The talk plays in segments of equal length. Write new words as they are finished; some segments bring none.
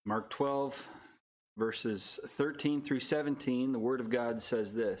Mark 12, verses 13 through 17, the Word of God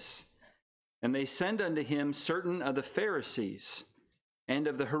says this, "And they send unto him certain of the Pharisees and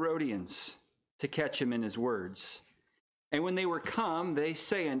of the Herodians to catch him in his words. And when they were come, they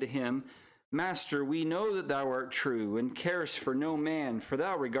say unto him, Master, we know that thou art true, and carest for no man, for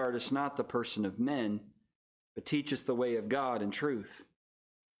thou regardest not the person of men, but teachest the way of God in truth.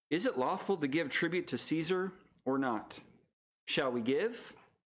 Is it lawful to give tribute to Caesar or not? Shall we give,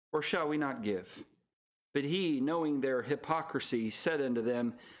 or shall we not give? But he, knowing their hypocrisy, said unto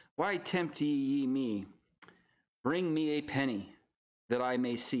them, Why tempt ye me? Bring me a penny, that I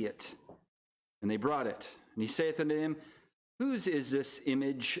may see it. And they brought it. And he saith unto him, Whose is this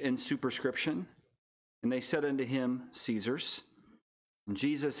image and superscription? And they said unto him, Caesar's. And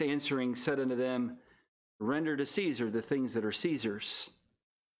Jesus answering said unto them, Render to Caesar the things that are Caesar's,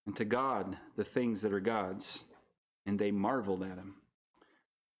 and to God the things that are God's. And they marveled at him."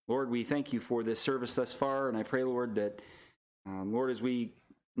 Lord, we thank you for this service thus far, and I pray, Lord, that, Lord, as we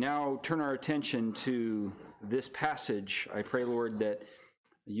now turn our attention to this passage, I pray, Lord, that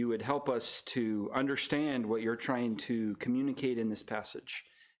you would help us to understand what you're trying to communicate in this passage.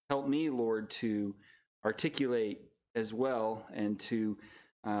 Help me, Lord, to articulate as well, and to,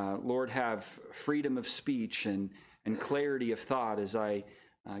 Lord, have freedom of speech and clarity of thought as I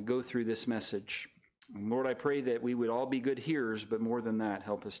go through this message. And Lord, I pray that we would all be good hearers, but more than that,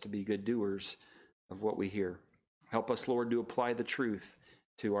 help us to be good doers of what we hear. Help us, Lord, to apply the truth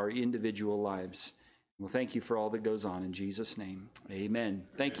to our individual lives. Well, thank you for all that goes on. In Jesus' name, amen.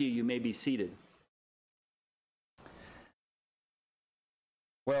 Thank you. You may be seated.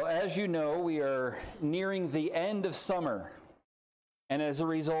 Well, as you know, we are nearing the end of summer. And as a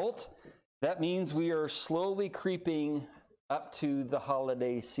result, that means we are slowly creeping up to the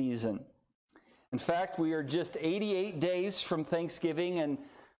holiday season. In fact, we are just 88 days from Thanksgiving and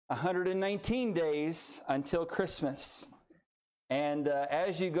 119 days until Christmas. And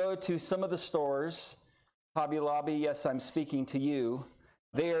as you go to some of the stores, Hobby Lobby, yes, I'm speaking to you,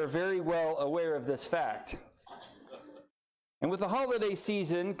 they are very well aware of this fact. And with the holiday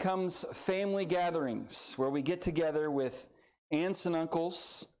season comes family gatherings, where we get together with aunts and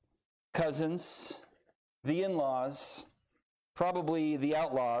uncles, cousins, the in-laws, probably the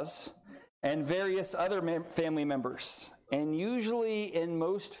outlaws, and various other family members. And usually in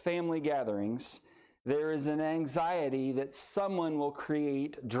most family gatherings, there is an anxiety that someone will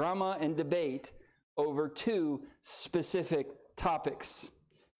create drama and debate over two specific topics.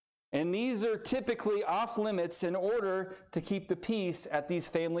 And these are typically off limits in order to keep the peace at these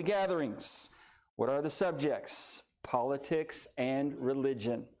family gatherings. What are the subjects? Politics and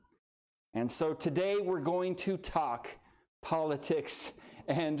religion. And so today we're going to talk politics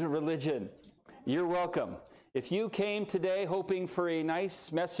and religion. You're welcome. If you came today hoping for a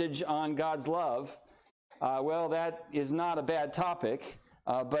nice message on God's love, well, that is not a bad topic.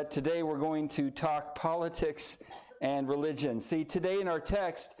 But today we're going to talk politics and religion. See, today in our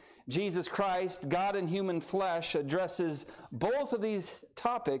text, Jesus Christ, God in human flesh, addresses both of these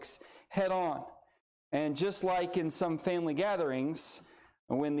topics head on. And just like in some family gatherings,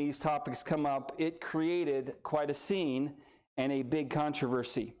 when these topics come up, it created quite a scene and a big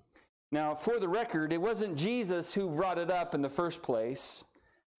controversy. Now, for the record, it wasn't Jesus who brought it up in the first place,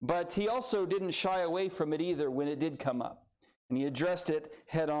 but he also didn't shy away from it either when it did come up. And he addressed it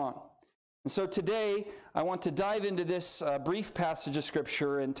head on. And so today, I want to dive into this brief passage of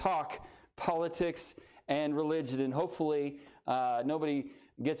Scripture and talk politics and religion. And hopefully, nobody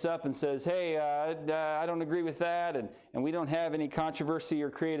gets up and says, hey, I don't agree with that, and we don't have any controversy or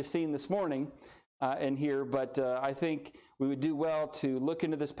create a scene this morning in here. But I think we would do well to look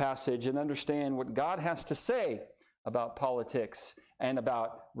into this passage and understand what God has to say about politics and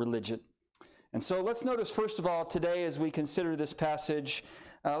about religion. And so let's notice, first of all, today as we consider this passage,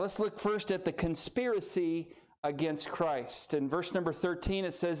 let's look first at the conspiracy against Christ. In verse number 13,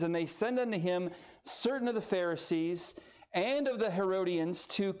 it says, And they send unto him certain of the Pharisees and of the Herodians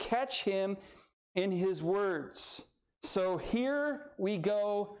to catch him in his words. So here we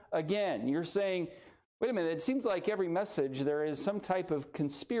go again. You're saying, wait a minute, it seems like every message there is some type of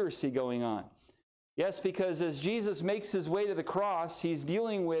conspiracy going on. Yes, because as Jesus makes his way to the cross, he's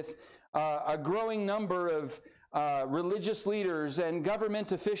dealing with a growing number of religious leaders and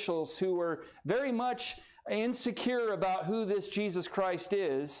government officials who were very much insecure about who this Jesus Christ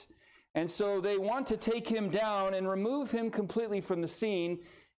is. And so they want to take him down and remove him completely from the scene.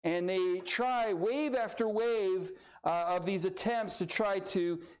 And they try wave after wave of these attempts to try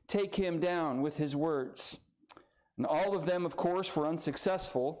to take him down with his words. And all of them, of course, were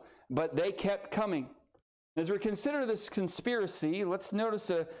unsuccessful, but they kept coming. As we consider this conspiracy, let's notice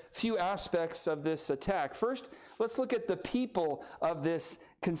a few aspects of this attack. First, let's look at the people of this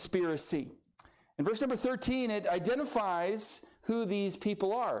conspiracy. In verse number 13, it identifies who these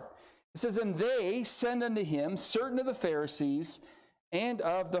people are. It says, "And they send unto him certain of the Pharisees and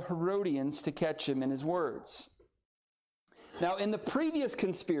of the Herodians to catch him in his words." Now, in the previous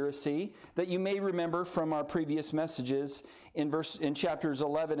conspiracy that you may remember from our previous messages in chapters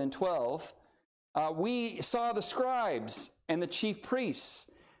 11 and 12, we saw the scribes and the chief priests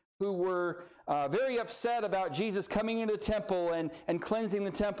who were very upset about Jesus coming into the temple and cleansing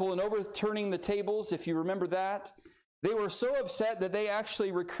the temple and overturning the tables, if you remember that. They were so upset that they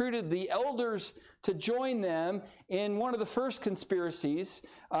actually recruited the elders to join them in one of the first conspiracies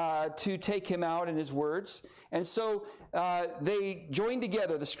to take him out in his words. And so they joined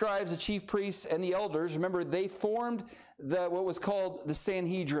together, the scribes, the chief priests, and the elders. Remember, they formed what was called the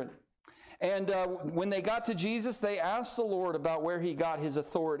Sanhedrin. And when they got to Jesus, they asked the Lord about where he got his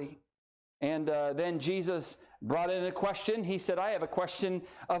authority. And then Jesus brought in a question. He said, "I have a question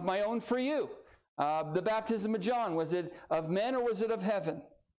of my own for you. The baptism of John, was it of men or was it of heaven?"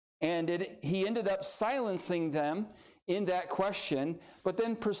 And he ended up silencing them in that question, but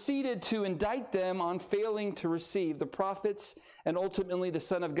then proceeded to indict them on failing to receive the prophets and ultimately the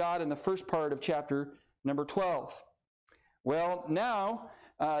Son of God in the first part of chapter number 12. Well, now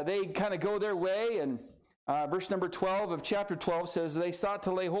they kind of go their way, and verse number 12 of chapter 12 says, "They sought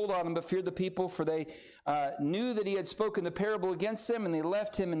to lay hold on him, but feared the people, for they knew that he had spoken the parable against them, and they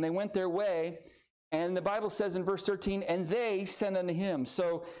left him, and they went their way." And the Bible says in verse 13, "And they sent unto him."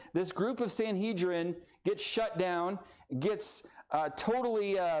 So this group of Sanhedrin gets shut down, gets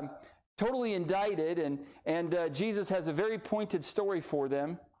totally indicted, and Jesus has a very pointed story for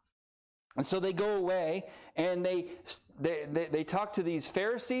them. And so they go away, and they talk to these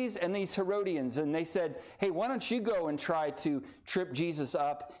Pharisees and these Herodians, and they said, "Hey, why don't you go and try to trip Jesus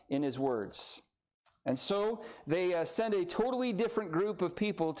up in his words?" And so they send a totally different group of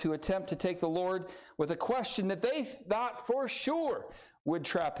people to attempt to take the Lord with a question that they thought for sure would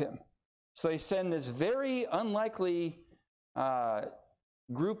trap him. So they send this very unlikely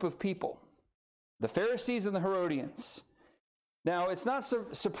group of people, the Pharisees and the Herodians. Now, it's not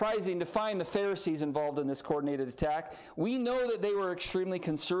surprising to find the Pharisees involved in this coordinated attack. We know that they were extremely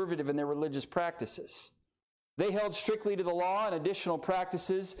conservative in their religious practices. They held strictly to the law and additional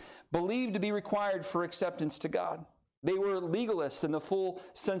practices believed to be required for acceptance to God. They were legalists in the full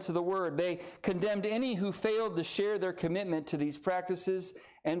sense of the word. They condemned any who failed to share their commitment to these practices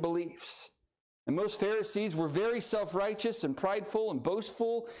and beliefs. And most Pharisees were very self-righteous and prideful and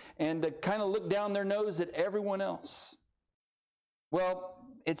boastful and kind of looked down their nose at everyone else. Well,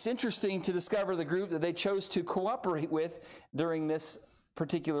 it's interesting to discover the group that they chose to cooperate with during this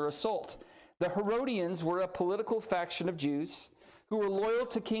particular assault. The Herodians were a political faction of Jews who were loyal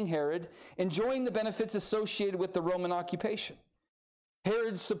to King Herod, enjoying the benefits associated with the Roman occupation.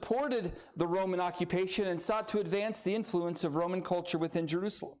 Herod supported the Roman occupation and sought to advance the influence of Roman culture within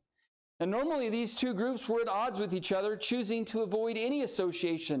Jerusalem. And normally these two groups were at odds with each other, choosing to avoid any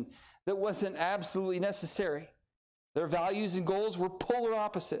association that wasn't absolutely necessary. Their values and goals were polar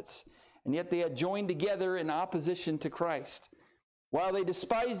opposites, and yet they had joined together in opposition to Christ. While they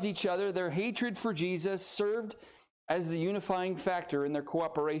despised each other, their hatred for Jesus served as the unifying factor in their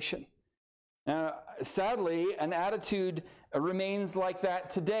cooperation. Now, sadly, an attitude remains like that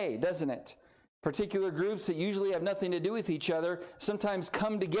today, doesn't it? Particular groups that usually have nothing to do with each other sometimes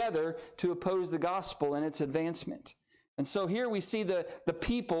come together to oppose the gospel and its advancement. And so here we see the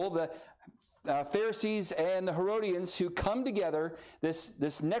people, the Pharisees and the Herodians, who come together,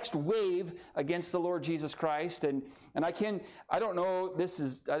 this next wave against the Lord Jesus Christ. And I don't know,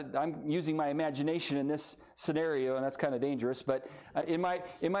 I'm using my imagination in this scenario, and that's kind of dangerous, but in my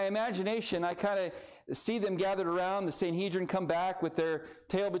imagination, I kind of see them gathered around, the Sanhedrin come back with their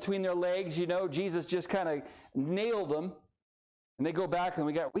tail between their legs. Jesus just kind of nailed them, and they go back, and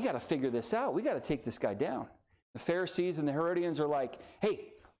we got to figure this out. We got to take this guy down. The Pharisees and the Herodians are like,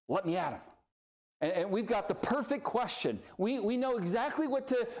 "Hey, let me at him. And we've got the perfect question. We know exactly what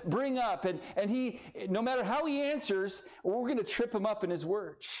to bring up. And he, no matter how he answers, we're going to trip him up in his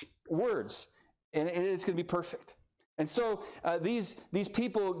words. And it's going to be perfect." And so these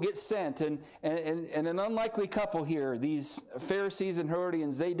people get sent. And an unlikely couple here, these Pharisees and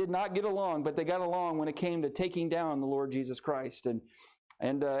Herodians, they did not get along, but they got along when it came to taking down the Lord Jesus Christ. And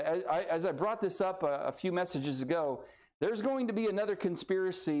as I brought this up a few messages ago, there's going to be another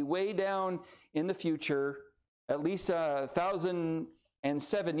conspiracy way down in the future, at least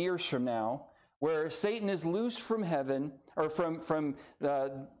 1,007 years from now, where Satan is loosed from heaven, or from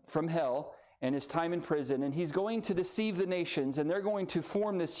hell, and his time in prison, and he's going to deceive the nations, and they're going to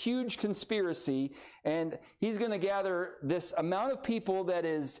form this huge conspiracy, and he's going to gather this amount of people that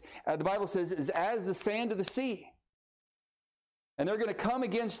is, the Bible says, is as the sand of the sea. And they're going to come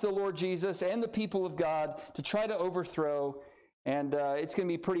against the Lord Jesus and the people of God to try to overthrow, and it's going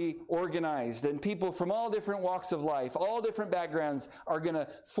to be pretty organized. And people from all different walks of life, all different backgrounds, are going to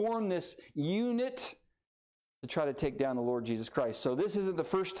form this unit to try to take down the Lord Jesus Christ. So this isn't the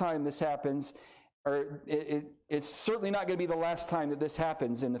first time this happens, or it's certainly not going to be the last time that this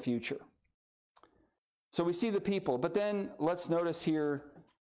happens in the future. So we see the people, but then let's notice here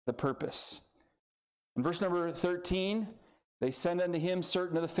the purpose. In verse number 13, they sent unto him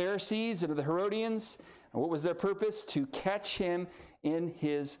certain of the Pharisees and of the Herodians. And what was their purpose? To catch him in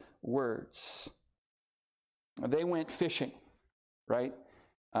his words. They went fishing, right?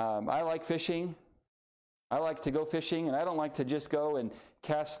 I like fishing. I like to go fishing, and I don't like to just go and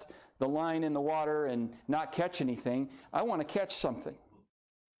cast the line in the water and not catch anything. I want to catch something.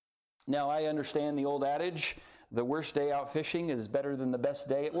 Now, I understand the old adage, the worst day out fishing is better than the best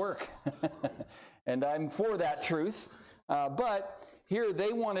day at work. And I'm for that truth. But here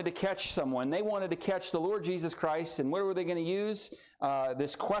they wanted to catch someone. They wanted to catch the Lord Jesus Christ. And what were they going to use?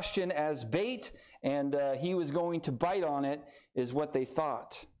 This question as bait, and he was going to bite on it, is what they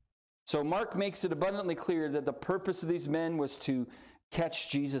thought. So Mark makes it abundantly clear that the purpose of these men was to catch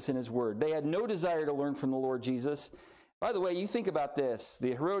Jesus in his word. They had no desire to learn from the Lord Jesus. By the way, you think about this. The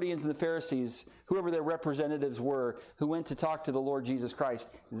Herodians and the Pharisees, whoever their representatives were, who went to talk to the Lord Jesus Christ,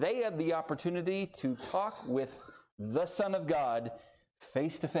 they had the opportunity to talk with the Son of God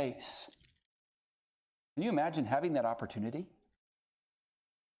face to face. Can you imagine having that opportunity?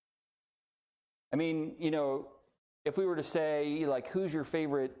 I mean, you know, if we were to say, like, who's your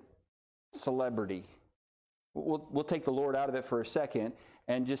favorite celebrity? We'll take the Lord out of it for a second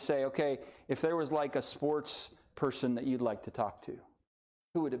and just say, okay, if there was like a sports person that you'd like to talk to,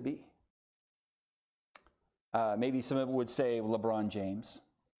 who would it be? Maybe some of it would say LeBron James.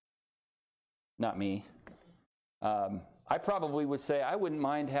 Not me. I probably would say I wouldn't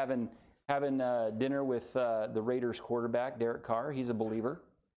mind having dinner with the Raiders quarterback, Derek Carr. He's a believer.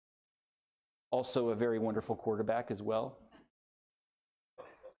 Also a very wonderful quarterback as well.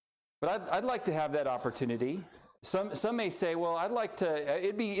 But I'd like to have that opportunity. Some may say, well, I'd like to,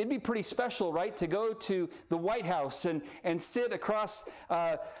 it'd be pretty special, right, to go to the White House and sit across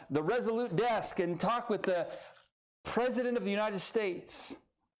the Resolute desk and talk with the President of the United States.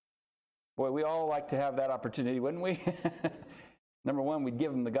 Boy, we all like to have that opportunity, wouldn't we? Number one, we'd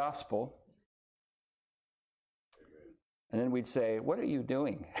give them the gospel. And then we'd say, what are you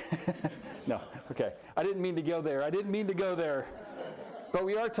doing? No, okay. I didn't mean to go there. But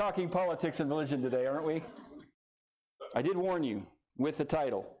we are talking politics and religion today, aren't we? I did warn you with the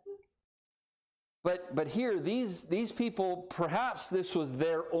title. But here, these people, perhaps this was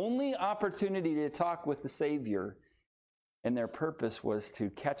their only opportunity to talk with the Savior, and their purpose was to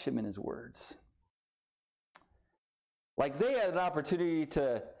catch him in his words. Like they had an opportunity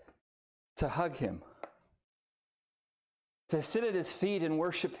to hug him, to sit at his feet and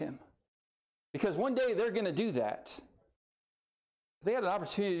worship him. Because one day they're going to do that. They had an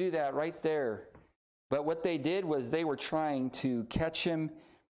opportunity to do that right there. But what they did was they were trying to catch him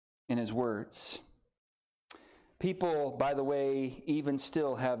in his words. People, by the way, even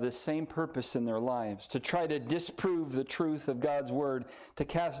still have this same purpose in their lives, to try to disprove the truth of God's word, to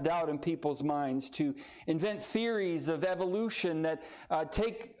cast doubt in people's minds, to invent theories of evolution that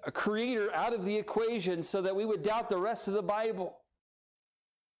take a creator out of the equation so that we would doubt the rest of the Bible.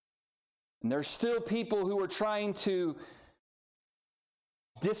 And there's still people who are trying to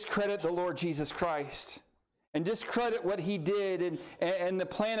discredit the Lord Jesus Christ and discredit what he did and the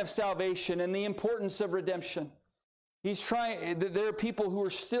plan of salvation and the importance of redemption. There are people who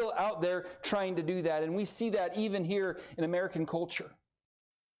are still out there trying to do that, and we see that even here in American culture.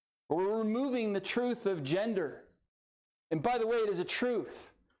 We're removing the truth of gender. And by the way, it is a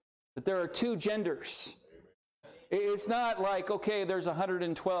truth that there are two genders. It's not like, okay, there's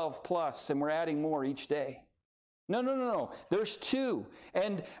 112 plus and we're adding more each day. No. There's two.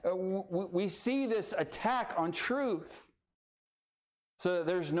 And we see this attack on truth so that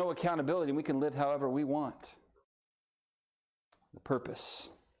there's no accountability and we can live however we want. The purpose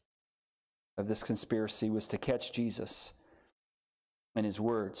of this conspiracy was to catch Jesus and his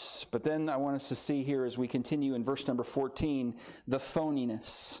words. But then I want us to see here as we continue in verse number 14, the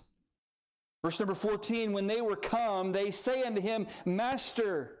phoniness. Verse number 14, when they were come, they say unto him,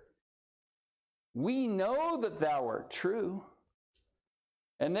 Master, we know that thou art true,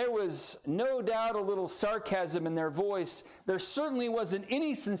 And there was no doubt a little sarcasm in their voice. There certainly wasn't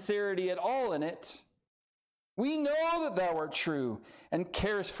any sincerity at all in it. We know that thou art true and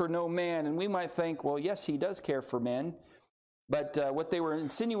carest for no man. And we might think, well, yes, he does care for men. But what they were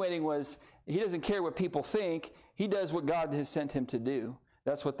insinuating was he doesn't care what people think. He does what God has sent him to do.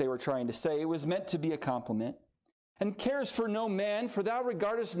 That's what they were trying to say. It was meant to be a compliment. And cares for no man, for thou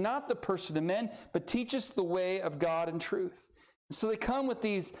regardest not the person of men, but teachest the way of God in truth. And so they come with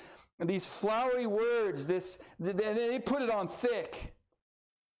these flowery words. They put it on thick.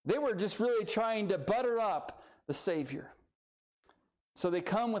 They were just really trying to butter up the Savior. So they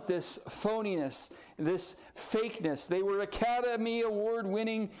come with this phoniness, this fakeness. They were Academy Award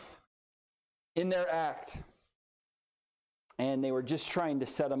winning in their act. And they were just trying to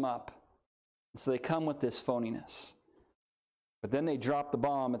set him up. So they come with this phoniness. But then they drop the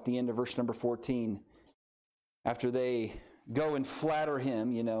bomb at the end of verse number 14. After they go and flatter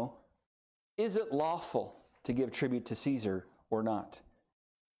him, is it lawful to give tribute to Caesar or not?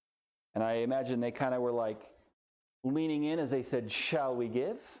 And I imagine they kind of were like leaning in as they said, shall we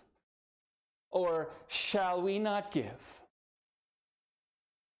give? Or shall we not give?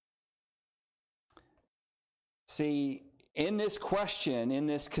 See, in this question, in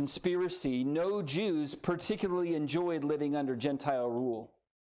this conspiracy, no Jews particularly enjoyed living under Gentile rule.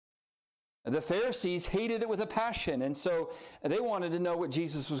 The Pharisees hated it with a passion, and so they wanted to know what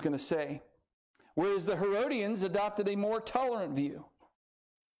Jesus was going to say. Whereas the Herodians adopted a more tolerant view.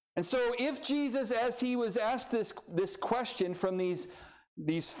 And so if Jesus, as he was asked this question from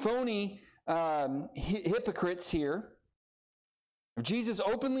these phony hypocrites here, if Jesus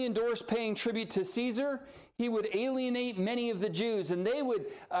openly endorsed paying tribute to Caesar, he would alienate many of the Jews, and they would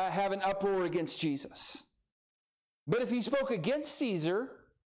have an uproar against Jesus. But if he spoke against Caesar,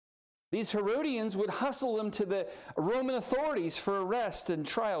 these Herodians would hustle him to the Roman authorities for arrest and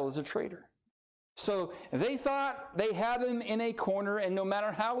trial as a traitor. So they thought they had him in a corner, and no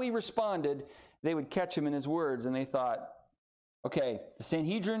matter how he responded, they would catch him in his words. And they thought, okay, the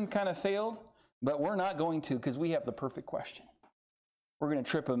Sanhedrin kind of failed, but we're not going to because we have the perfect question. We're going to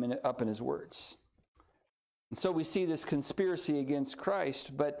trip him up in his words. And so we see this conspiracy against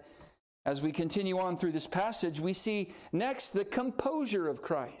Christ, but as we continue on through this passage, we see next the composure of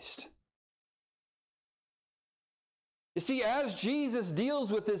Christ. You see, as Jesus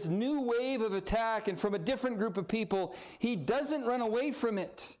deals with this new wave of attack and from a different group of people, he doesn't run away from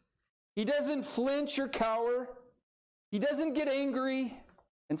it. He doesn't flinch or cower. He doesn't get angry.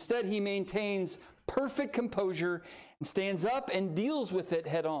 Instead, he maintains perfect composure and stands up and deals with it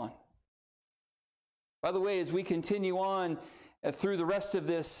head on. By the way, as we continue on through the rest of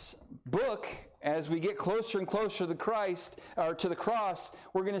this book, as we get closer and closer to Christ, or to the cross,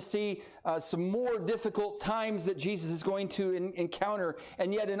 we're going to see some more difficult times that Jesus is going to encounter.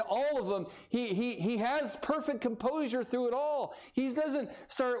 And yet in all of them, he has perfect composure through it all. He doesn't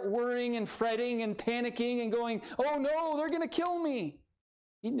start worrying and fretting and panicking and going, oh no, they're going to kill me.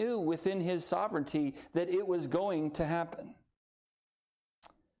 He knew within his sovereignty that it was going to happen.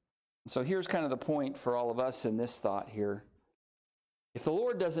 So here's kind of the point for all of us in this thought here. If the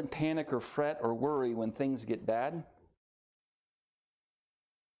Lord doesn't panic or fret or worry when things get bad,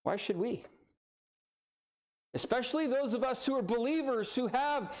 why should we? Especially those of us who are believers, who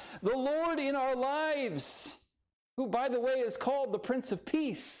have the Lord in our lives, who, by the way, is called the Prince of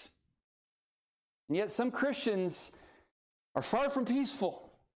Peace. And yet some Christians are far from peaceful.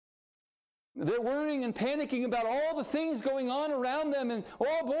 They're worrying and panicking about all the things going on around them, and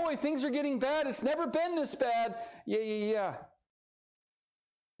oh boy, things are getting bad. It's never been this bad. Yeah.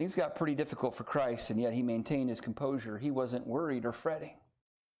 Things got pretty difficult for Christ, and yet he maintained his composure. He wasn't worried or fretting.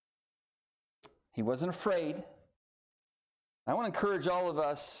 He wasn't afraid. I want to encourage all of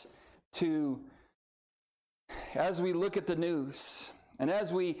us to, as we look at the news, and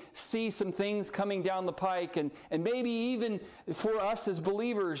as we see some things coming down the pike, and maybe even for us as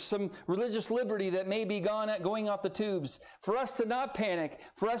believers, some religious liberty that may be going out the tubes, for us to not panic,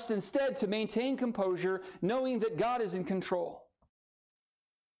 for us instead to maintain composure, knowing that God is in control.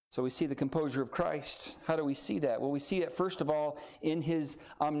 So we see the composure of Christ. How do we see that? Well, we see it, first of all, in his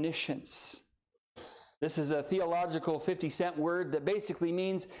omniscience. This is a theological 50-cent word that basically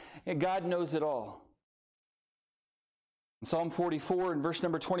means God knows it all. In Psalm 44, in verse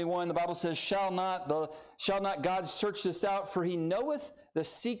number 21, the Bible says, Shall not God search this out, for he knoweth the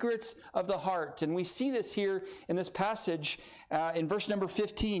secrets of the heart. And we see this here in this passage in verse number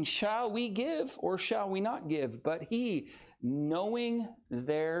 15. Shall we give or shall we not give? But he, knowing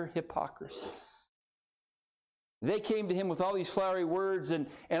their hypocrisy. They came to him with all these flowery words, and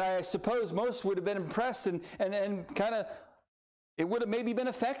I suppose most would have been impressed and kind of it would have maybe been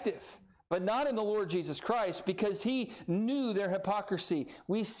effective, but not in the Lord Jesus Christ, because he knew their hypocrisy.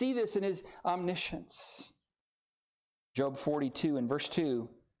 We see this in his omniscience. Job 42 and verse 2,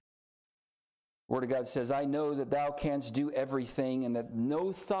 the Word of God says, I know that thou canst do everything, and that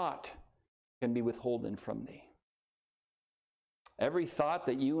no thought can be withholden from thee. Every thought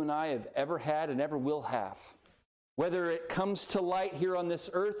that you and I have ever had and ever will have, whether it comes to light here on this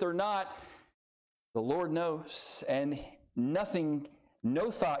earth or not, the Lord knows, and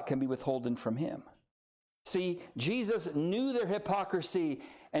no thought can be withholden from him. See, Jesus knew their hypocrisy,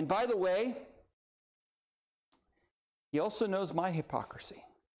 and by the way, he also knows my hypocrisy.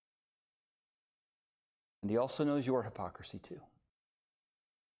 And he also knows your hypocrisy too.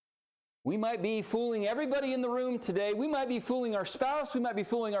 We might be fooling everybody in the room today. We might be fooling our spouse. We might be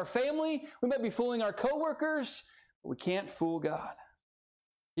fooling our family. We might be fooling our coworkers. But we can't fool God.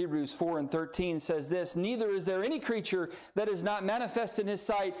 Hebrews 4 and 13 says this, neither is there any creature that is not manifest in his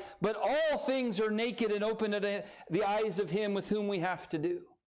sight, but all things are naked and open to the eyes of him with whom we have to do.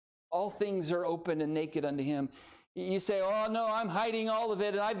 All things are open and naked unto him. You say, oh no, I'm hiding all of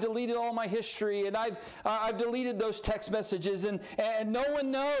it, and I've deleted all my history, and I've deleted those text messages, and no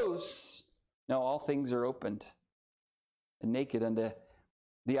one knows. No, all things are opened and naked unto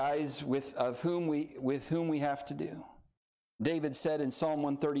the eyes with whom we have to do. David said in Psalm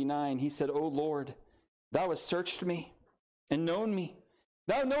 139, he said, O Lord, thou hast searched me and known me.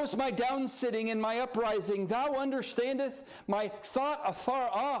 Thou knowest my downsitting and my uprising. Thou understandest my thought afar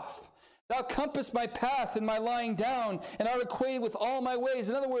off. Thou compassest my path and my lying down, and art acquainted with all my ways.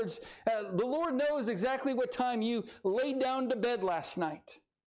 In other words, the Lord knows exactly what time you laid down to bed last night.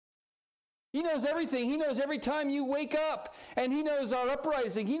 He knows everything. He knows every time you wake up, and he knows our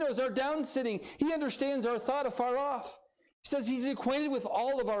uprising. He knows our downsitting. He understands our thought afar off. He says he's acquainted with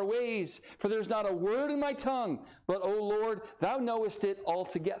all of our ways, for there's not a word in my tongue, but, O Lord, thou knowest it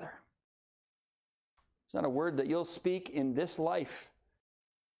altogether. There's not a word that you'll speak in this life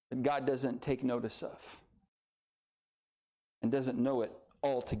that God doesn't take notice of and doesn't know it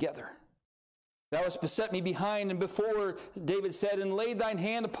altogether. Thou hast beset me behind and before, David said, and laid thine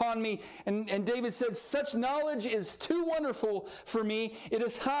hand upon me. And David said, such knowledge is too wonderful for me. It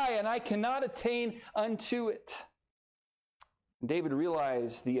is high, and I cannot attain unto it. David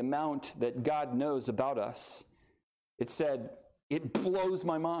realized the amount that God knows about us. It said, it blows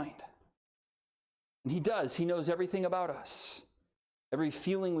my mind. And he does. He knows everything about us. Every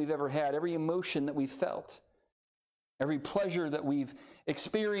feeling we've ever had, every emotion that we've felt, every pleasure that we've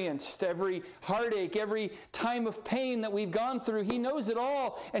experienced, every heartache, every time of pain that we've gone through, he knows it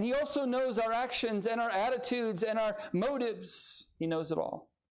all. And he also knows our actions and our attitudes and our motives. He knows it all.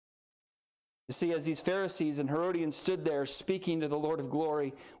 You see, as these Pharisees and Herodians stood there speaking to the Lord of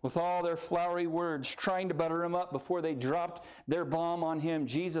glory with all their flowery words, trying to butter him up before they dropped their bomb on him,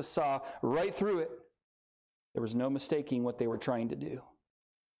 Jesus saw right through it. There was no mistaking what they were trying to do.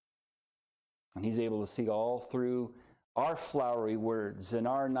 And he's able to see all through our flowery words and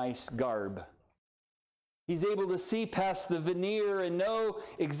our nice garb. He's able to see past the veneer and know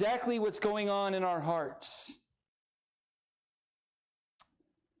exactly what's going on in our hearts.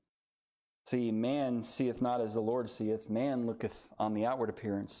 See, man seeth not as the Lord seeth. Man looketh on the outward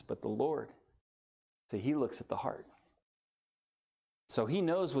appearance, but the Lord, see, he looks at the heart. So he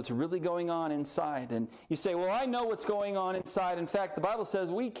knows what's really going on inside. And you say, well, I know what's going on inside. In fact, the Bible says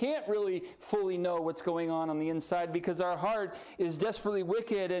we can't really fully know what's going on the inside because our heart is desperately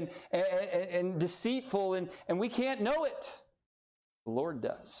wicked and deceitful, and we can't know it. The Lord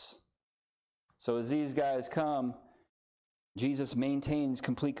does. So as these guys come, Jesus maintains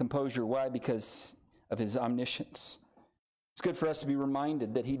complete composure. Why? Because of his omniscience. It's good for us to be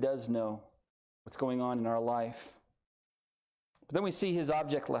reminded that he does know what's going on in our life. But then we see his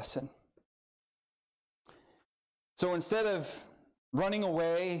object lesson. So instead of running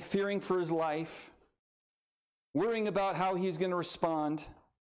away, fearing for his life, worrying about how he's going to respond,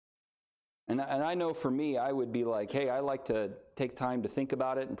 and I know for me, I would be like, hey, I like to take time to think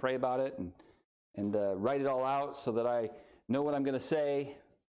about it and pray about it and write it all out so that I know what I'm going to say.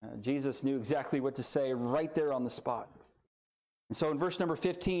 Jesus knew exactly what to say right there on the spot. And so in verse number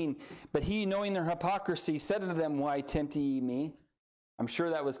 15, but he, knowing their hypocrisy, said unto them, why tempt ye me? I'm sure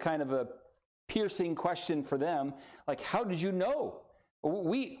that was kind of a piercing question for them. Like, how did you know?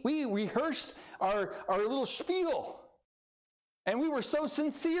 We rehearsed our little spiel, and we were so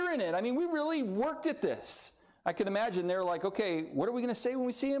sincere in it. I mean, we really worked at this. I can imagine they're like, okay, what are we going to say when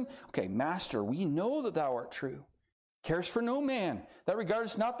we see him? Okay, Master, we know that thou art true. Cares for no man, that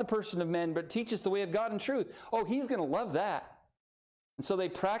regardest not the person of men, but teachest the way of God in truth. Oh, he's going to love that. And so they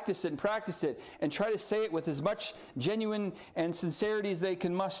practice it and try to say it with as much genuine and sincerity as they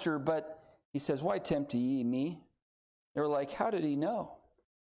can muster. But he says, why tempt ye me? They were like, how did he know?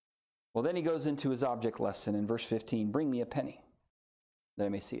 Well, then he goes into his object lesson in verse 15. Bring me a penny that I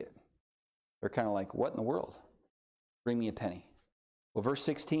may see it. They're kind of like, what in the world? Bring me a penny. Well, verse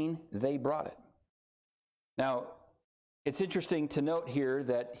 16, they brought it. Now, it's interesting to note here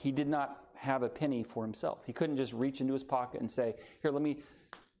that he did not have a penny for himself. He couldn't just reach into his pocket and say, here, let me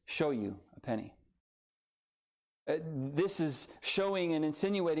show you a penny. This is showing and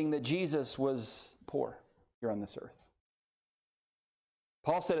insinuating that Jesus was poor here on this earth.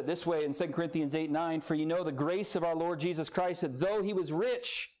 Paul said it this way in 2 Corinthians 8:9, for you know the grace of our Lord Jesus Christ, that though he was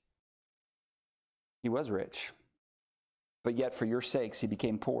rich, but yet for your sakes he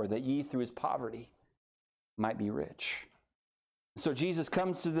became poor, that ye through his poverty might be rich. So Jesus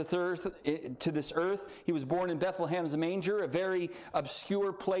comes to this earth. He was born in Bethlehem's manger, a very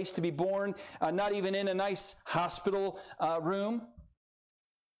obscure place to be born, not even in a nice hospital room.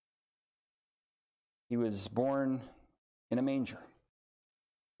 He was born in a manger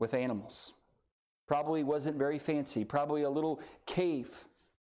with animals. Probably wasn't very fancy, probably a little cave,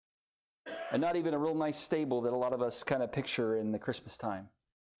 and not even a real nice stable that a lot of us kind of picture in the Christmas time.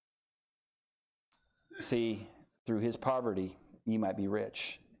 See, through his poverty, you might be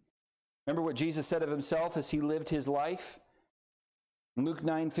rich. Remember what Jesus said of himself as he lived his life? In Luke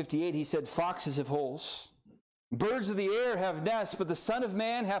 9:58, he said, foxes have holes, birds of the air have nests, but the Son of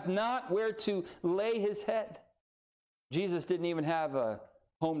Man hath not where to lay his head. Jesus didn't even have a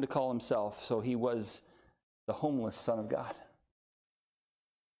home to call himself, so he was the homeless Son of God.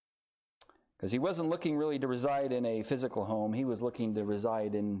 Because he wasn't looking really to reside in a physical home. He was looking to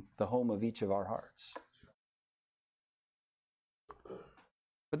reside in the home of each of our hearts.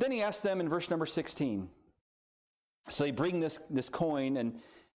 But then he asks them in verse number 16. So they bring this coin,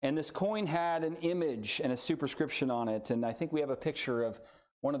 and this coin had an image and a superscription on it. And I think we have a picture of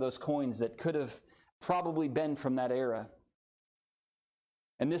one of those coins that could have probably been from that era.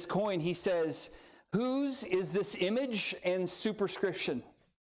 And this coin, he says, whose is this image and superscription?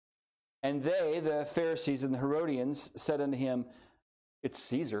 And they, the Pharisees and the Herodians, said unto him, it's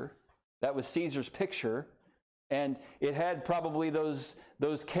Caesar. That was Caesar's picture. And it had probably those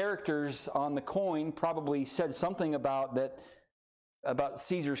characters on the coin probably said something about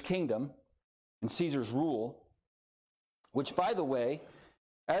Caesar's kingdom and Caesar's rule, which, by the way,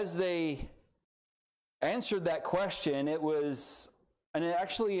 as they answered that question, it was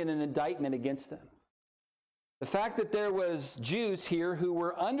actually an indictment against them. The fact that there was Jews here who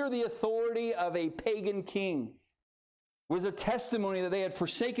were under the authority of a pagan king was a testimony that they had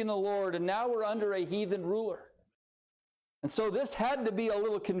forsaken the Lord and now were under a heathen ruler. And so this had to be a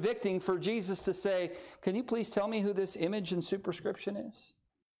little convicting for Jesus to say, can you please tell me who this image and superscription is?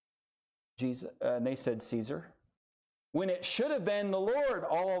 And they said, Caesar. When it should have been the Lord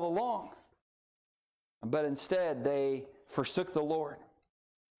all along. But instead, they forsook the Lord.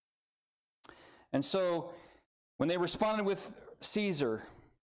 And so, when they responded with Caesar,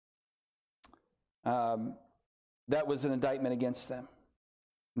 that was an indictment against them.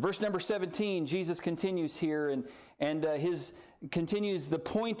 In verse number 17, Jesus continues here and continues the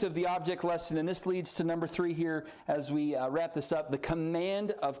point of the object lesson, and this leads to number 3 here as we wrap this up, the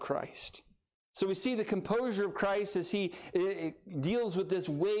command of Christ. So we see the composure of Christ as he deals with this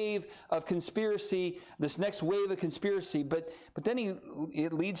wave of conspiracy, this next wave of conspiracy, but then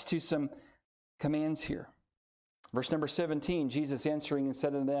it leads to some commands here. Verse number 17, Jesus answering and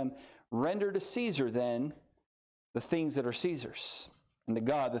said unto them, render to Caesar then the things that are Caesar's, and to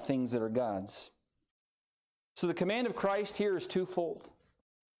God the things that are God's. So the command of Christ here is twofold.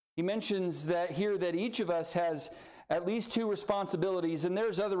 He mentions that here that each of us has at least 2 responsibilities, and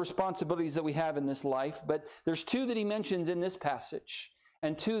there's other responsibilities that we have in this life, but there's 2 that he mentions in this passage,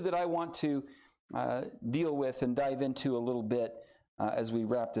 and 2 that I want to deal with and dive into a little bit as we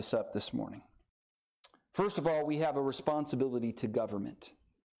wrap this up this morning. First of all, we have a responsibility to government.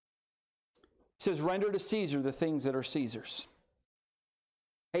 He says, render to Caesar the things that are Caesar's.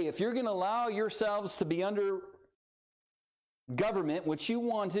 Hey, if you're going to allow yourselves to be under government, which you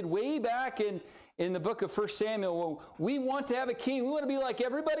wanted way back in the book of 1 Samuel, well, we want to have a king. We want to be like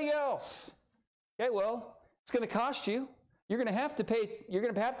everybody else. Okay, well, it's going to cost you. You're going to have to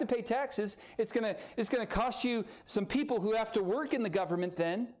pay taxes. It's going to cost you some people who have to work in the government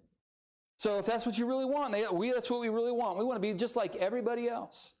then. So if that's what you really want, that's what we really want. We want to be just like everybody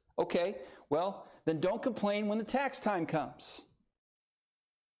else. Okay, well, then don't complain when the tax time comes.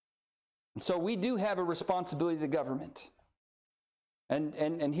 And so we do have a responsibility to government.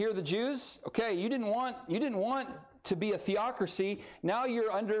 And here the Jews, okay, you didn't want to be a theocracy. Now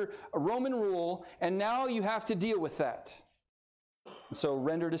you're under a Roman rule, and now you have to deal with that. So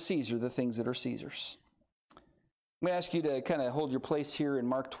render to Caesar the things that are Caesar's. I'm going to ask you to kind of hold your place here in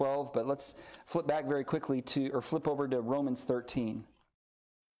Mark 12, but let's flip back very quickly flip over to Romans 13.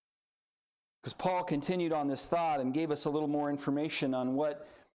 Because Paul continued on this thought and gave us a little more information on what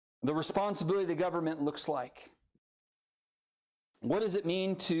the responsibility of government looks like. What does it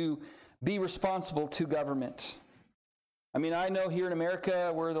mean to be responsible to government? I mean, I know here in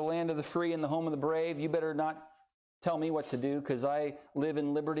America, we're the land of the free and the home of the brave. You better not tell me what to do because I live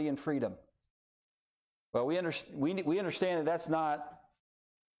in liberty and freedom. Well, we understand that that's not,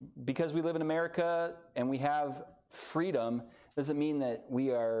 because we live in America and we have freedom, doesn't mean that we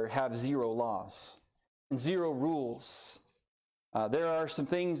have zero laws and zero rules. There are some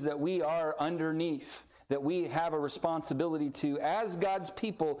things that we are underneath, that we have a responsibility to, as God's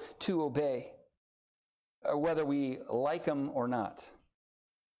people, to obey, whether we like them or not.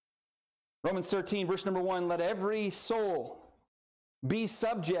 Romans 13, verse number 1, let every soul be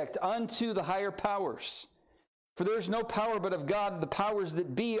subject unto the higher powers. For there is no power but of God. The powers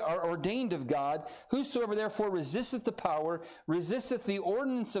that be are ordained of God. Whosoever therefore resisteth the power, resisteth the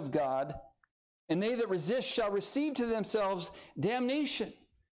ordinance of God. And they that resist shall receive to themselves damnation.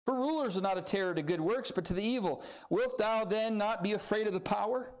 For rulers are not a terror to good works, but to the evil. Wilt thou then not be afraid of the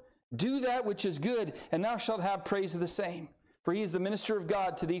power? Do that which is good, and thou shalt have praise of the same. For he is the minister of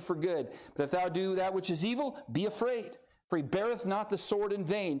God to thee for good. But if thou do that which is evil, be afraid. For he beareth not the sword in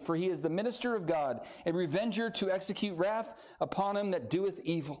vain, for he is the minister of God, a revenger to execute wrath upon him that doeth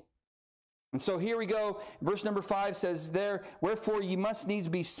evil. And so here we go. Verse number 5 says there, wherefore ye must needs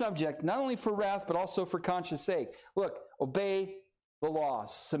be subject, not only for wrath, but also for conscience sake. Look, obey the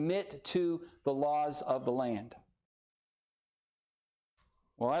laws. Submit to the laws of the land.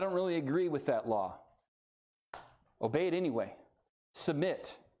 Well, I don't really agree with that law. Obey it anyway.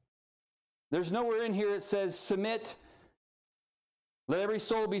 Submit. There's nowhere in here it says submit. Let every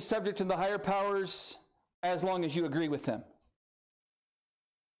soul be subject to the higher powers as long as you agree with them.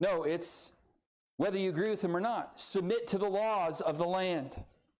 No, it's whether you agree with them or not. Submit to the laws of the land.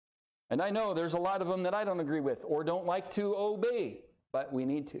 And I know there's a lot of them that I don't agree with or don't like to obey, but we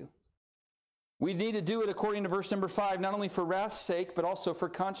need to. We need to do it according to verse number 5, not only for wrath's sake, but also for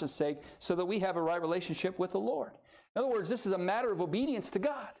conscience sake, so that we have a right relationship with the Lord. In other words, this is a matter of obedience to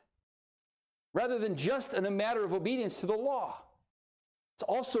God, rather than just a matter of obedience to the law. It's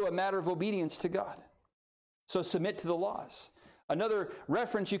also a matter of obedience to God. So submit to the laws. Another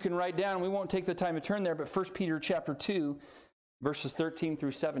reference you can write down, we won't take the time to turn there, but 1 Peter chapter 2, verses 13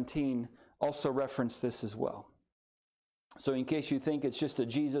 through 17 also reference this as well. So in case you think it's just a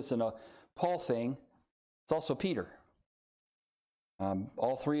Jesus and a Paul thing, it's also Peter.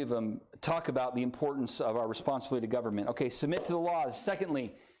 All three of them talk about the importance of our responsibility to government. Okay, submit to the laws.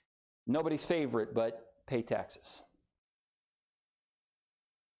 Secondly, nobody's favorite, but pay taxes.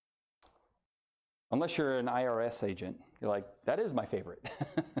 Unless you're an IRS agent, you're like, that is my favorite.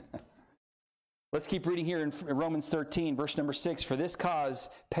 Let's keep reading here in Romans 13, verse number 6. For this cause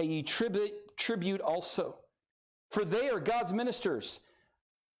pay ye tribute also, for they are God's ministers.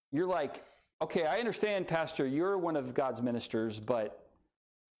 You're like, okay, I understand, Pastor, you're one of God's ministers, but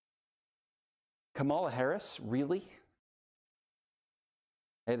Kamala Harris, really?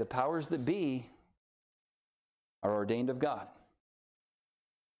 Hey, the powers that be are ordained of God.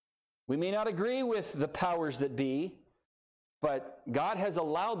 We may not agree with the powers that be, but God has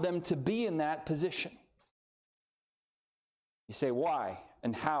allowed them to be in that position. You say, why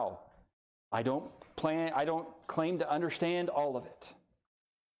and how? I don't claim to understand all of it.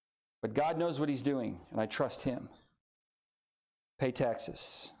 But God knows what he's doing, and I trust him. Pay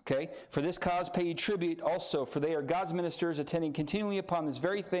taxes, okay? For this cause pay ye tribute also, for they are God's ministers, attending continually upon this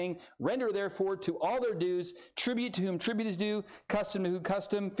very thing. Render therefore to all their dues, tribute to whom tribute is due, custom to whom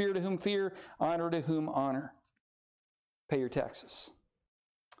custom, fear to whom fear, honor to whom honor. Pay your taxes.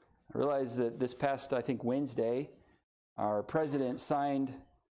 I realize that this past, I think, Wednesday, our president signed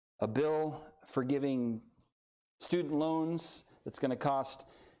a bill for giving student loans that's going to cost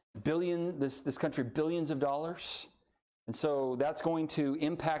this country billions of dollars. And so that's going to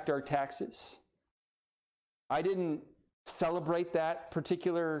impact our taxes. I didn't celebrate that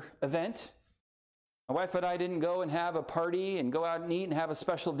particular event. My wife and I didn't go and have a party and go out and eat and have a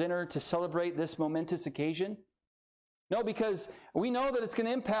special dinner to celebrate this momentous occasion. No, because we know that it's going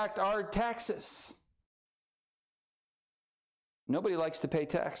to impact our taxes. Nobody likes to pay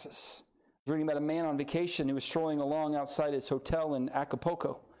taxes. I was reading about a man on vacation who was strolling along outside his hotel in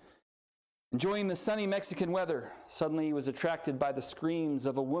Acapulco, enjoying the sunny Mexican weather. Suddenly he was attracted by the screams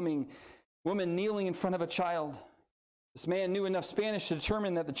of a woman kneeling in front of a child. This man knew enough Spanish to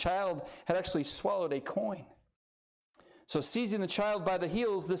determine that the child had actually swallowed a coin. So seizing the child by the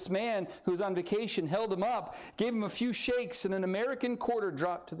heels, this man who was on vacation held him up, gave him a few shakes, and an American quarter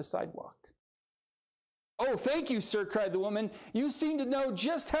dropped to the sidewalk. "Oh, thank you, sir," cried the woman. "You seem to know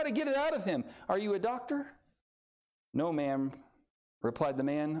just how to get it out of him. Are you a doctor?" "No, ma'am," replied the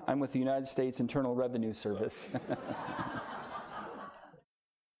man. "I'm with the United States Internal Revenue Service."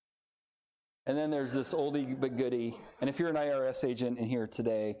 And then there's this oldie but goodie. And if you're an IRS agent in here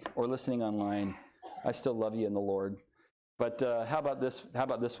today or listening online, I still love you in the Lord. But how about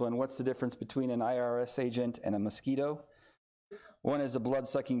this one? What's the difference between an IRS agent and a mosquito? One is a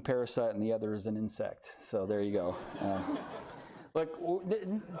blood-sucking parasite and the other is an insect. So there you go.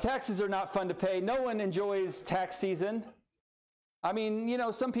 Look, taxes are not fun to pay. No one enjoys tax season. I mean, you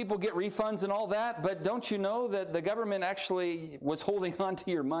know, some people get refunds and all that, but don't you know that the government actually was holding on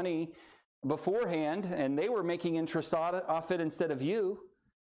to your money beforehand, and they were making interest off it instead of you?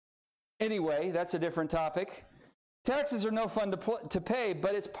 Anyway, that's a different topic. Taxes are no fun to pay,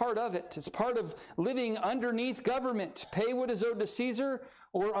 but it's part of it. It's part of living underneath government. Pay what is owed to Caesar,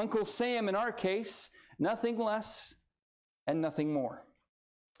 or Uncle Sam in our case, nothing less and nothing more.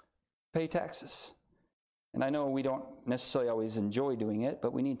 Pay taxes. And I know we don't necessarily always enjoy doing it,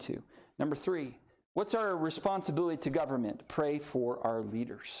 but we need to. Number 3, what's our responsibility to government? Pray for our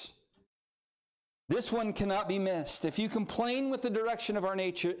leaders. This one cannot be missed. If you complain with the direction of our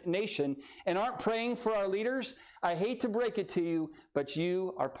nation and aren't praying for our leaders, I hate to break it to you, but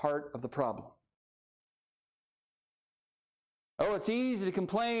you are part of the problem. Oh, it's easy to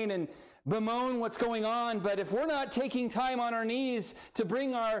complain and bemoan what's going on, but if we're not taking time on our knees to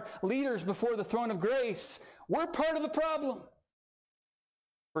bring our leaders before the throne of grace, we're part of the problem.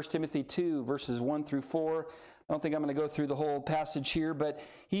 1 Timothy 2, verses 1 through 4. I don't think I'm going to go through the whole passage here, but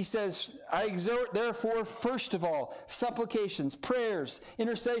he says, "I exhort, therefore, first of all, supplications, prayers,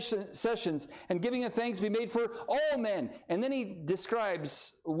 intercessions, and giving of thanks be made for all men." And then he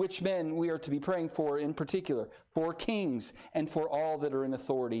describes which men we are to be praying for in particular, for kings and for all that are in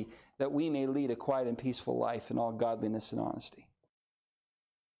authority, that we may lead a quiet and peaceful life in all godliness and honesty.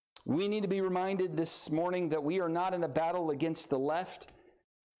 We need to be reminded this morning that we are not in a battle against the left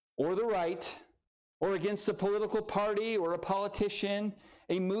or the right, or against a political party or a politician,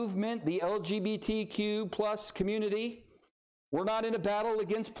 a movement, the LGBTQ plus community. We're not in a battle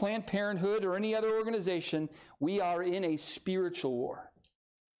against Planned Parenthood or any other organization. We are in a spiritual war.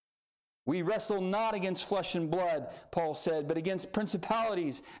 We wrestle not against flesh and blood, Paul said, but against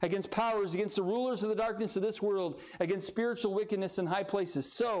principalities, against powers, against the rulers of the darkness of this world, against spiritual wickedness in high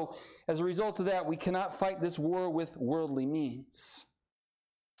places. So, as a result of that, we cannot fight this war with worldly means.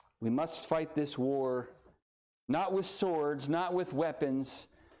 We must fight this war not with swords, not with weapons,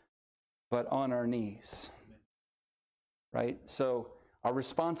 but on our knees. Right? So our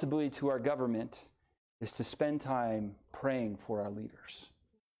responsibility to our government is to spend time praying for our leaders.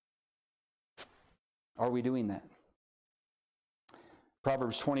 Are we doing that?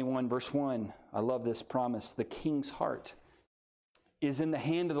 Proverbs 21, verse 1. I love this promise. "The king's heart is in the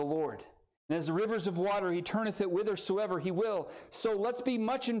hand of the Lord. And as the rivers of water, he turneth it whithersoever he will." So let's be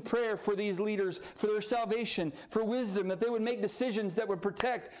much in prayer for these leaders, for their salvation, for wisdom, that they would make decisions that would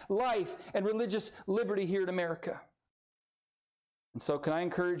protect life and religious liberty here in America. And so can I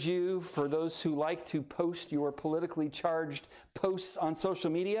encourage you, for those who like to post your politically charged posts on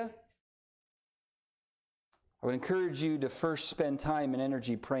social media, I would encourage you to first spend time and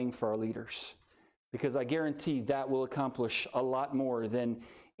energy praying for our leaders, because I guarantee that will accomplish a lot more than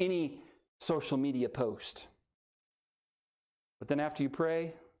any social media post. But then after you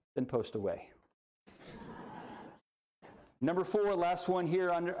pray, then post away. Number 4, last one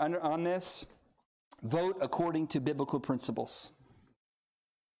here on this. Vote according to biblical principles.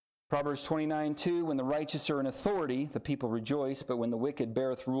 Proverbs 29:2, "When the righteous are in authority, the people rejoice, but when the wicked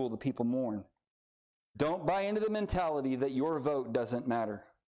beareth rule, the people mourn." Don't buy into the mentality that your vote doesn't matter.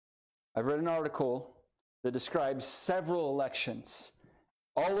 I've read an article that describes several elections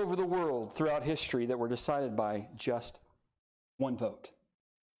all over the world throughout history that were decided by just one vote.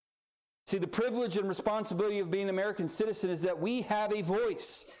 See, the privilege and responsibility of being an American citizen is that we have a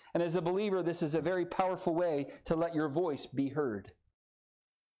voice. And as a believer, this is a very powerful way to let your voice be heard.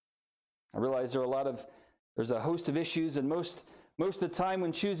 I realize there's a host of issues, and most of the time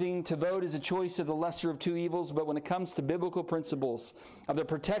when choosing to vote is a choice of the lesser of two evils, but when it comes to biblical principles of the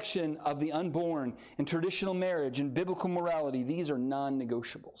protection of the unborn and traditional marriage and biblical morality, these are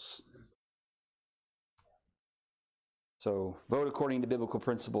non-negotiables. So vote according to biblical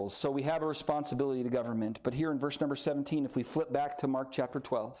principles. So we have a responsibility to government. But here in verse number 17, if we flip back to Mark chapter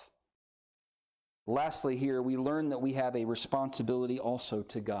 12, Lastly, here we learn that we have a responsibility also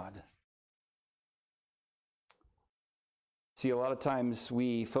to God. See, a lot of times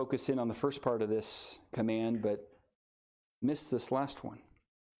we focus in on the first part of this command, but miss this last one.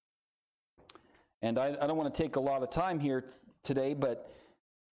 And I don't want to take a lot of time here today, but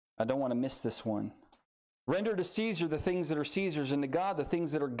I don't want to miss this one. Render to Caesar the things that are Caesar's, and to God the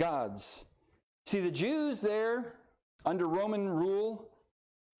things that are God's. See, the Jews there, under Roman rule,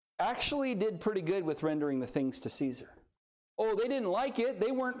 actually did pretty good with rendering the things to Caesar. Oh, they didn't like it.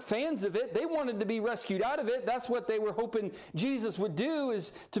 They weren't fans of it. They wanted to be rescued out of it. That's what they were hoping Jesus would do,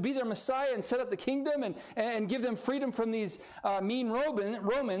 is to be their Messiah and set up the kingdom and give them freedom from these mean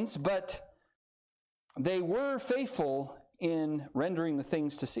Romans. But they were faithful in rendering the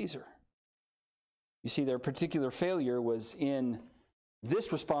things to Caesar. You see, their particular failure was in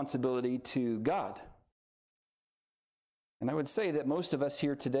this responsibility to God. And I would say that most of us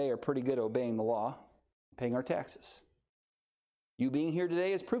here today are pretty good at obeying the law, paying our taxes. You being here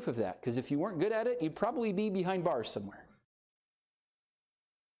today is proof of that, because if you weren't good at it, you'd probably be behind bars somewhere.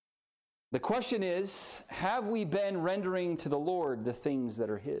 The question is, have we been rendering to the Lord the things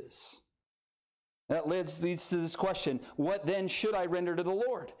that are His? That leads to this question, what then should I render to the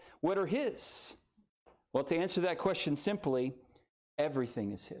Lord? What are His? Well, to answer that question simply,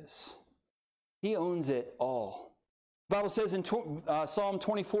 everything is His. He owns it all. The Bible says in Psalm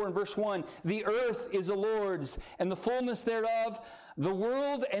 24 and verse 1, the earth is the Lord's, and the fullness thereof, the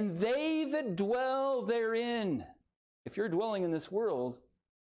world, and they that dwell therein. If you're dwelling in this world,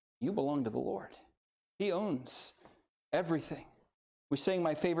 you belong to the Lord. He owns everything. We sang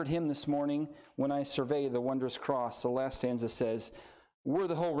my favorite hymn this morning, When I Survey the Wondrous Cross. The last stanza says, were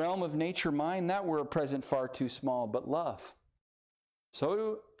the whole realm of nature mine, that were a present far too small, but love,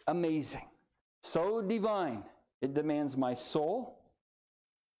 so amazing, so divine, it demands my soul,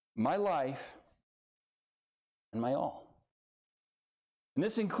 my life, and my all. And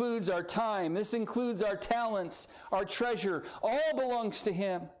this includes our time, this includes our talents, our treasure, all belongs to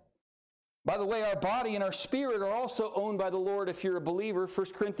Him. By the way, our body and our spirit are also owned by the Lord if you're a believer. 1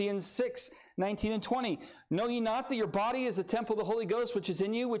 Corinthians 6, 19 and 20. Know ye not that your body is a temple of the Holy Ghost, which is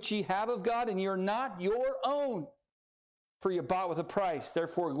in you, which ye have of God, and ye are not your own? For you're bought with a price.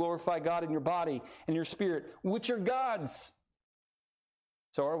 Therefore glorify God in your body and your spirit, which are God's.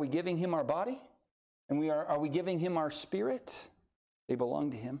 So are we giving Him our body? And are we giving Him our spirit? They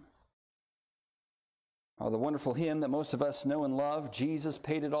belong to Him. Oh, the wonderful hymn that most of us know and love, Jesus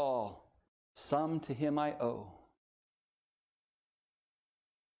paid it all. Some to Him I owe.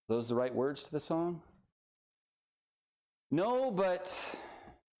 Those the right words to the song? No, but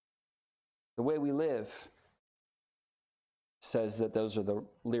the way we live says that those are the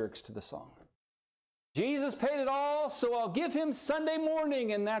lyrics to the song. Jesus paid it all, so I'll give Him Sunday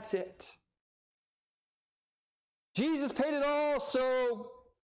morning, and that's it. Jesus paid it all, so,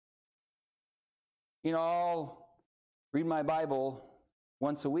 I'll read my Bible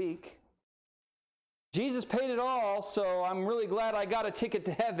once a week. Jesus paid it all, so I'm really glad I got a ticket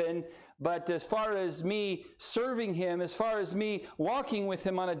to heaven. But as far as me serving Him, as far as me walking with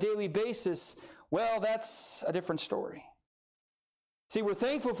Him on a daily basis, well, that's a different story. See, we're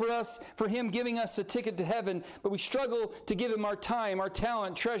thankful for Him giving us a ticket to heaven, but we struggle to give Him our time, our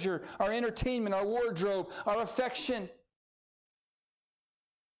talent, treasure, our entertainment, our wardrobe, our affection.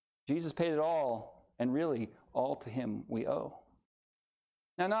 Jesus paid it all, and really all to Him we owe.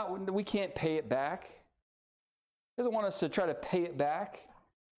 Now, we can't pay it back. He doesn't want us to try to pay it back.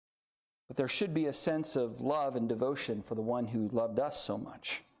 But there should be a sense of love and devotion for the one who loved us so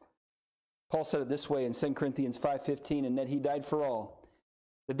much. Paul said it this way in 2 Corinthians 5:15, and that He died for all,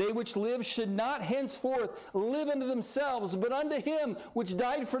 that they which live should not henceforth live unto themselves, but unto Him which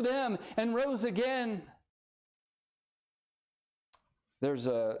died for them and rose again. There's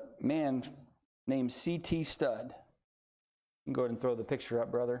a man named C.T. Studd. You can go ahead and throw the picture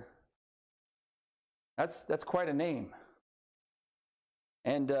up, brother. That's quite a name.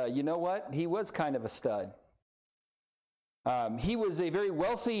 And you know what? He was kind of a stud. He was a very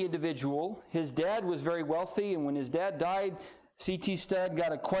wealthy individual. His dad was very wealthy, and when his dad died, C.T. Studd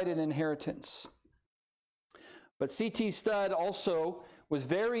got quite an inheritance. But C.T. Studd also was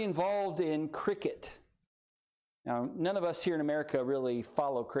very involved in cricket. Now, none of us here in America really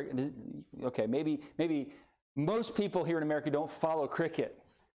follow cricket. Okay, maybe most people here in America don't follow cricket.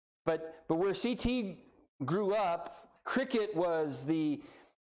 But where C.T. grew up, cricket was the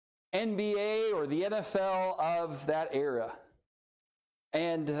NBA or the NFL of that era.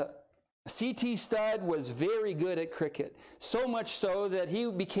 And C.T. Studd was very good at cricket, so much so that he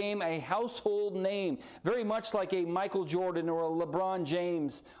became a household name, very much like a Michael Jordan or a LeBron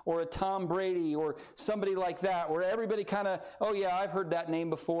James or a Tom Brady or somebody like that, where everybody kind of, oh yeah, I've heard that name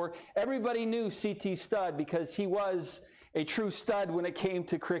before. Everybody knew C.T. Studd because he was a true stud when it came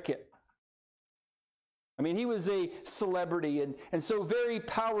to cricket. I mean, he was a celebrity and so very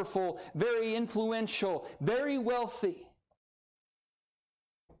powerful, very influential, very wealthy.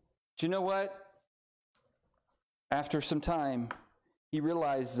 Do you know what? After some time, he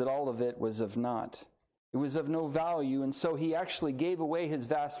realized that all of it was of naught. It was of no value, and so he actually gave away his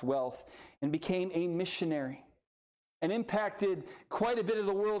vast wealth and became a missionary and impacted quite a bit of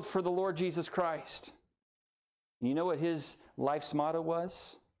the world for the Lord Jesus Christ. And you know what his life's motto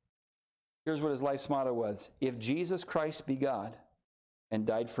was? Here's what his life's motto was. If Jesus Christ be God and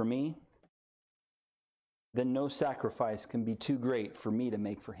died for me, then no sacrifice can be too great for me to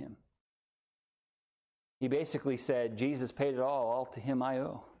make for him. He basically said, Jesus paid it all to him I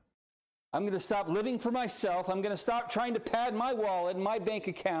owe. I'm going to stop living for myself. I'm going to stop trying to pad my wallet and my bank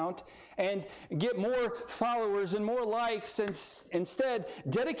account and get more followers and more likes, and instead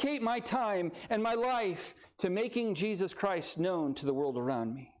dedicate my time and my life to making Jesus Christ known to the world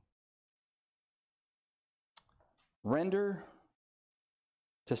around me. Render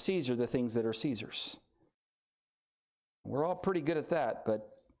to Caesar the things that are Caesar's. We're all pretty good at that, but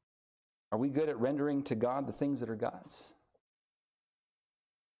are we good at rendering to God the things that are God's?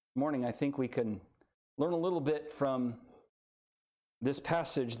 This morning, I think we can learn a little bit from this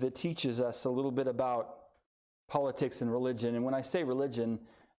passage that teaches us a little bit about politics and religion. And when I say religion,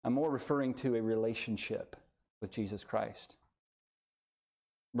 I'm more referring to a relationship with Jesus Christ.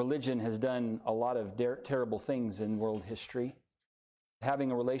 Religion has done a lot of terrible things in world history.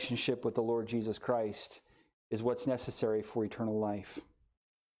 Having a relationship with the Lord Jesus Christ is what's necessary for eternal life.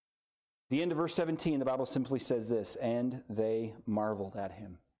 The end of verse 17, the Bible simply says this, and they marveled at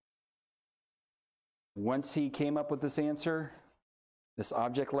him. Once he came up with this answer, this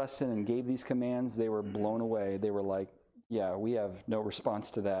object lesson, and gave these commands, they were blown away. They were like, yeah, we have no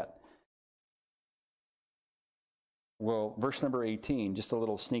response to that. Well, verse number 18, just a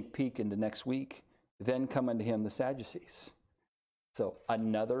little sneak peek into next week. Then come unto him the Sadducees. So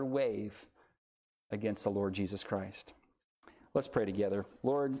another wave against the Lord Jesus Christ. Let's pray together.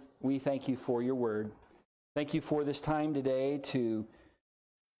 Lord, we thank you for your word. Thank you for this time today to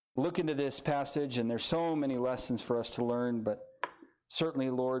look into this passage, and there's so many lessons for us to learn, but certainly,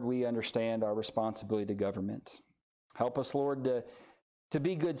 Lord, we understand our responsibility to government. Help us, Lord, to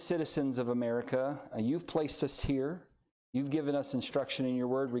be good citizens of America. You've placed us here. You've given us instruction in your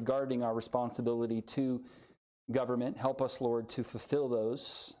word regarding our responsibility to government. Help us, Lord, to fulfill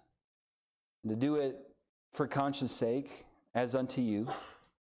those and to do it for conscience sake, as unto you.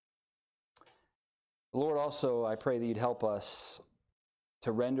 Lord, also, I pray that you'd help us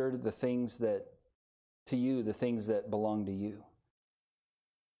to render the things that to you, the things that belong to you.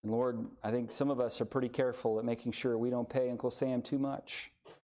 And Lord, I think some of us are pretty careful at making sure we don't pay Uncle Sam too much.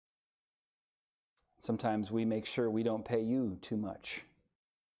 Sometimes we make sure we don't pay you too much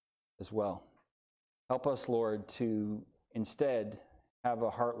as well. Help us, Lord, to instead have a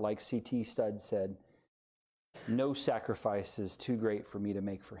heart like C.T. Studd said, no sacrifice is too great for me to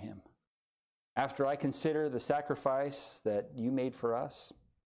make for him. After I consider the sacrifice that you made for us,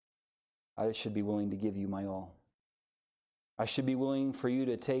 I should be willing to give you my all. I should be willing for you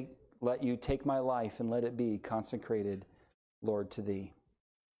to let you take my life and let it be consecrated, Lord, to thee.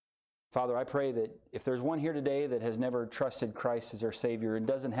 Father, I pray that if there's one here today that has never trusted Christ as their Savior and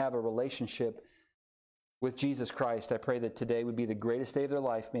doesn't have a relationship with Jesus Christ, I pray that today would be the greatest day of their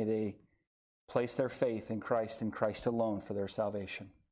life. May they place their faith in Christ and Christ alone for their salvation.